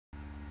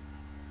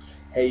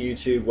Hey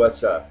YouTube,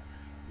 what's up?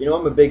 You know,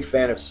 I'm a big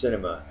fan of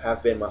cinema,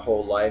 have been my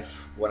whole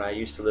life. When I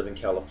used to live in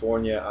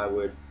California, I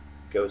would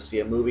go see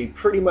a movie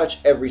pretty much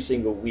every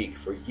single week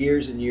for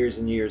years and years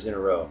and years in a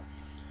row.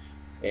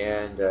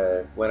 And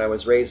when I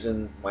was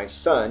raising my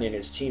son in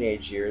his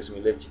teenage years and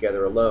we lived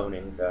together alone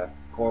in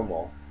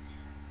Cornwall,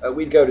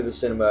 we'd go to the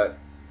cinema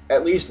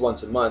at least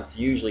once a month,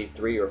 usually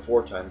 3 or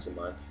 4 times a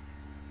month,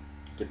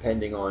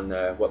 depending on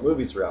what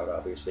movies were out,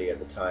 obviously, at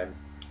the time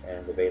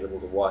and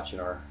available to watch in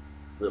our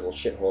little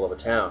shithole of a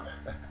town.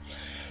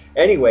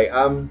 Anyway,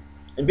 and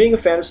being a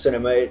fan of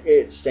cinema,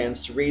 it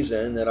stands to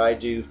reason that I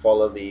do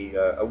follow the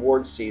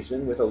awards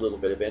season with a little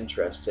bit of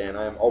interest, and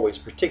I'm always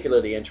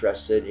particularly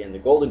interested in the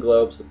Golden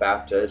Globes, the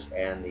BAFTAs,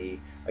 and the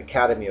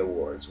Academy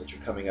Awards, which are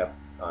coming up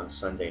on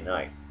Sunday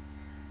night.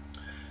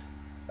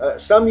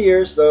 Some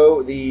years,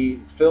 though, the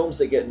films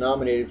that get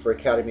nominated for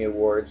Academy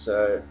Awards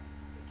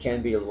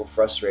can be a little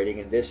frustrating,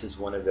 and this is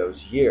one of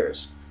those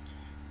years.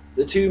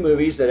 The two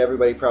movies that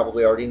everybody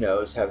probably already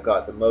knows have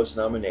got the most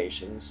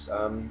nominations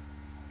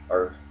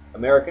are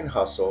American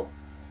Hustle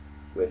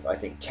with I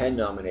think 10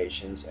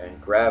 nominations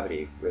and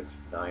Gravity with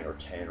 9 or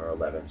 10 or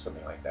 11,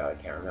 something like that. I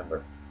can't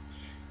remember.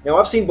 Now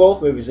I've seen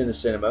both movies in the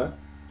cinema.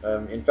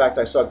 In fact,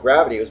 I saw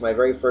Gravity. It was my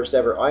very first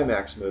ever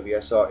IMAX movie. I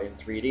saw it in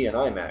 3D and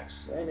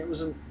IMAX, and it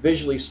was a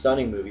visually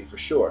stunning movie for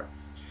sure.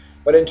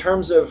 But in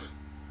terms of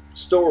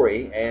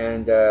story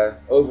and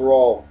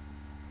overall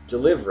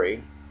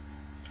delivery,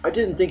 I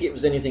didn't think it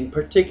was anything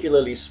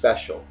particularly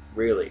special,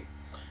 really.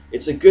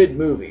 It's a good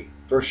movie,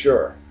 for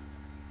sure.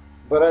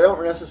 But I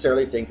don't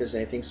necessarily think there's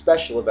anything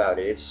special about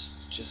it.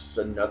 It's just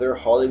another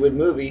Hollywood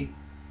movie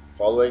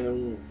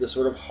following the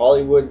sort of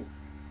Hollywood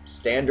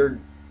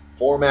standard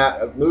format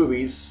of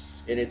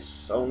movies in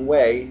its own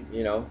way,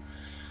 you know.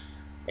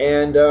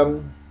 And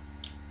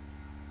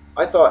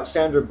I thought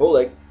Sandra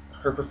Bullock,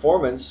 her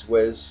performance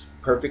was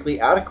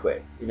perfectly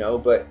adequate, you know,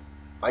 but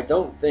I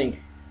don't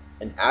think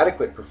an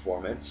adequate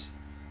performance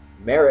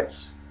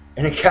merits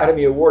an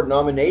Academy Award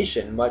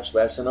nomination, much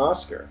less an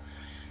Oscar.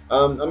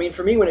 I mean,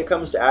 for me, when it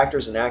comes to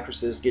actors and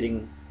actresses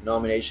getting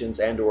nominations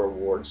and/or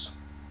awards,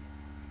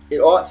 it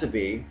ought to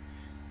be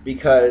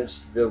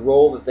because the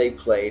role that they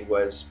played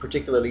was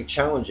particularly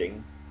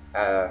challenging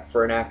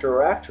for an actor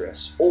or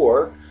actress,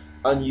 or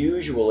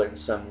unusual in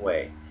some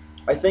way.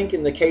 I think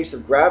in the case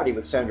of Gravity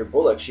with Sandra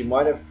Bullock, she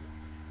might have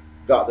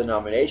got the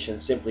nomination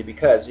simply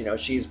because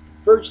she's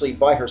virtually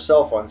by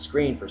herself on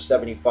screen for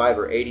 75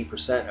 or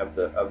 80% of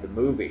the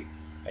movie,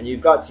 and you've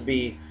got to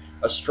be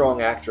a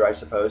strong actor, I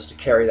suppose, to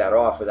carry that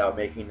off without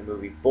making the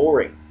movie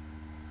boring.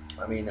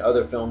 I mean,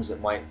 other films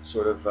that might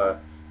sort of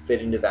fit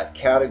into that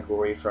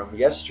category from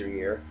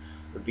yesteryear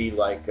would be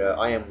like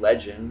I Am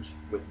Legend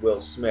with Will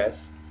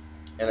Smith,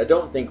 and I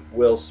don't think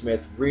Will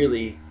Smith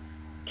really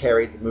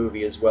carried the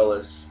movie as well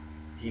as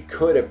he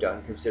could have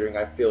done, considering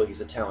I feel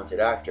he's a talented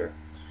actor.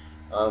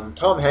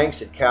 Tom Hanks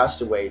had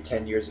Castaway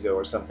 10 years ago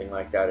or something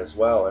like that as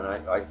well, and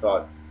I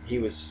thought he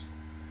was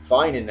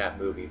fine in that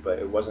movie, but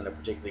it wasn't a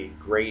particularly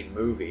great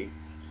movie.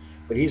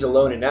 But he's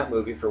alone in that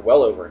movie for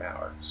well over an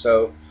hour.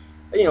 So,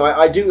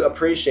 I do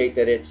appreciate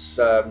that it's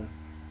a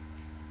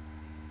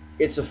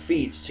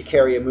feat to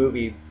carry a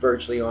movie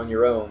virtually on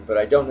your own, but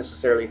I don't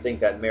necessarily think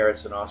that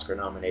merits an Oscar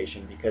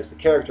nomination because the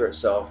character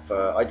itself,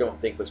 I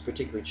don't think was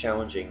particularly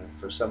challenging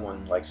for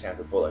someone like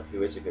Sandra Bullock,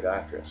 who is a good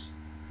actress.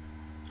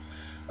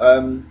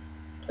 Um,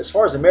 as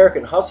far as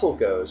American Hustle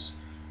goes,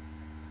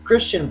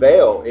 Christian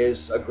Bale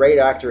is a great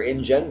actor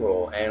in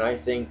general, and I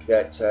think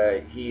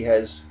that he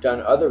has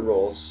done other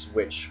roles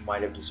which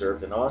might have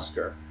deserved an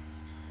Oscar.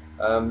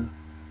 Um,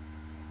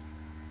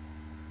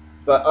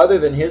 but other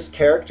than his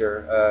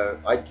character,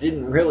 I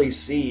didn't really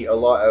see a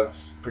lot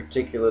of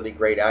particularly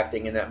great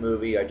acting in that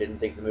movie. I didn't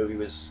think the movie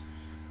was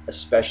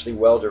especially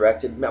well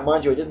directed.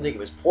 Mind you, I didn't think it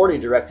was poorly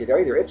directed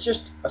either. It's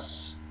just a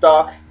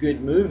stock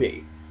good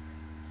movie.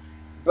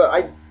 But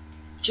I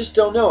just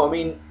don't know. I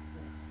mean,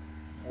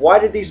 why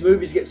did these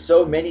movies get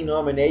so many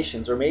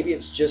nominations? Or maybe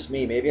it's just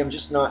me. Maybe I'm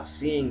just not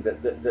seeing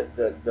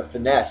the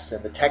finesse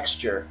and the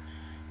texture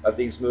of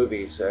these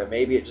movies.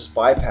 Maybe it just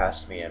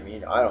bypassed me. I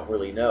mean, I don't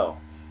really know.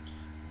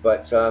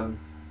 But,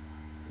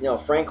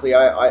 frankly,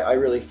 I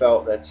really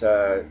felt that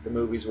the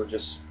movies were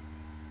just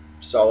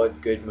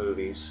solid, good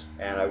movies.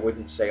 And I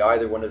wouldn't say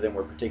either one of them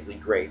were particularly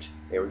great.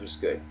 They were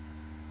just good.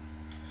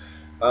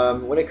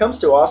 When it comes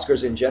to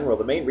Oscars in general,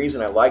 the main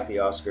reason I like the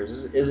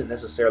Oscars isn't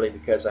necessarily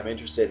because I'm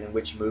interested in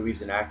which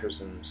movies and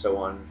actors and so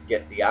on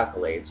get the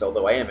accolades,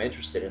 although I am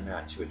interested in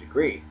that to a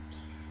degree.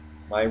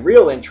 My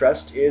real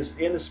interest is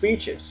in the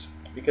speeches,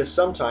 because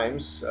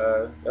sometimes,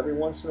 every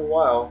once in a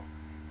while,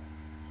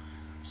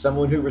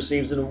 someone who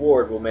receives an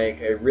award will make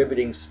a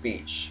riveting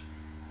speech.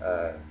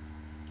 Uh,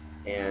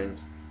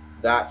 and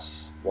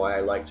that's why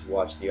I like to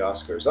watch the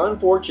Oscars.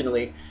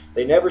 Unfortunately,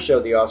 they never show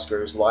the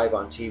Oscars live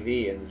on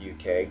TV in the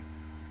UK.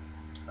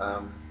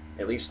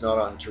 At least not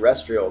on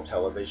terrestrial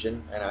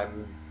television, and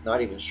I'm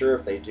not even sure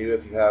if they do.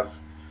 If you have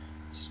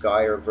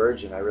Sky or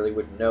Virgin, I really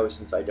wouldn't know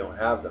since I don't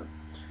have them.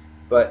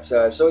 But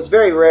so it's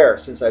very rare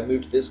since I've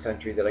moved to this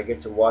country that I get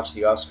to watch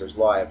the Oscars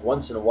live.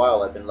 Once in a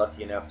while, I've been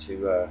lucky enough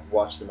to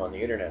watch them on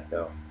the internet,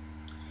 though.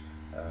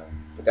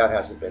 But that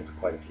hasn't been for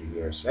quite a few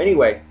years.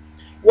 Anyway,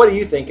 what do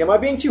you think? Am I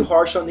being too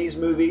harsh on these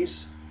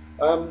movies?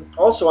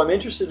 Also, I'm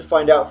interested to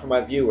find out from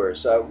my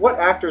viewers what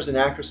actors and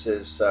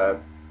actresses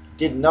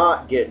did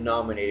not get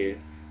nominated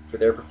for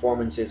their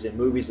performances in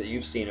movies that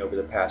you've seen over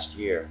the past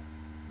year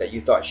that you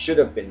thought should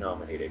have been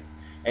nominated.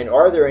 And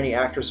are there any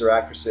actors or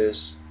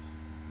actresses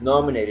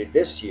nominated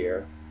this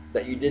year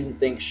that you didn't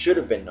think should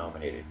have been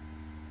nominated?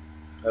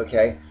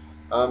 Okay.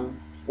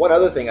 One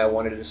other thing I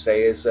wanted to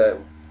say is the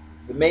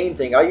main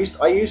thing I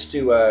used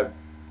to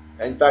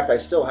in fact I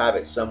still have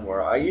it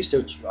somewhere. I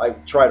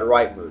try to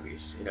write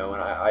movies, you know,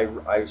 and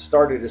I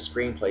started a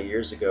screenplay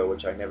years ago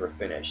which I never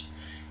finished.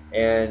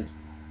 And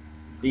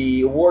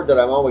the award that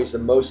I'm always the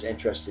most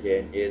interested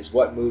in is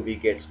what movie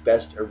gets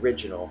best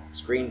original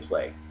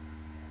screenplay.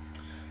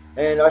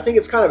 And I think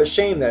it's kind of a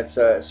shame that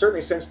certainly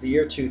since the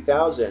year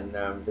 2000,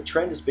 the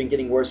trend has been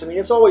getting worse. I mean,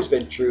 it's always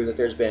been true that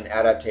there's been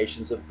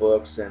adaptations of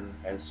books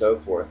and so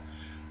forth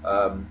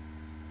um,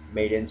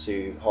 made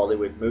into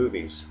Hollywood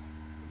movies.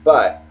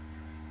 But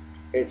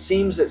it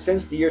seems that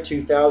since the year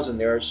 2000,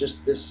 there is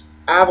just this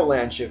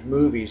avalanche of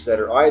movies that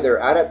are either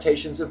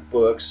adaptations of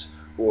books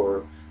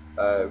or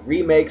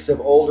remakes of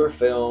older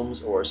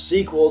films or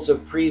sequels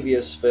of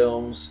previous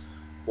films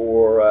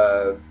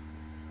or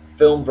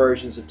film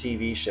versions of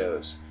TV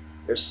shows.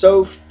 There's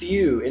so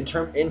few in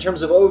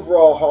terms of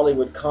overall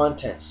Hollywood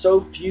content.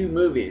 So few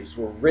movies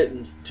were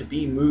written to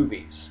be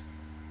movies,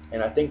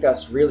 and I think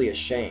that's really a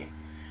shame.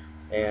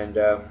 And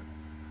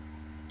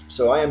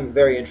so I am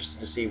very interested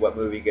to see what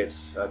movie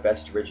gets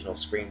best original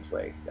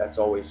screenplay. That's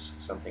always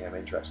something I'm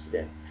interested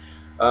in.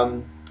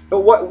 Um, but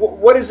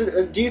what is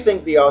it? Do you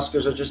think the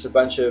Oscars are just a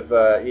bunch of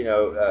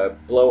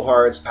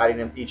blowhards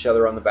patting each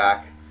other on the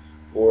back,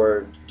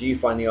 or do you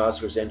find the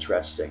Oscars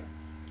interesting?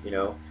 You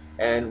know,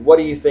 and what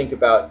do you think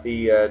about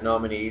the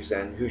nominees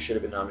and who should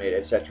have been nominated,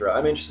 etc.?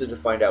 I'm interested to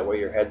find out where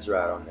your heads are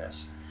at on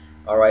this.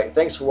 All right,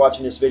 thanks for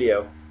watching this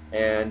video,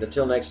 and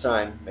until next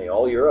time, may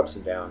all your ups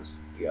and downs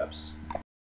be ups.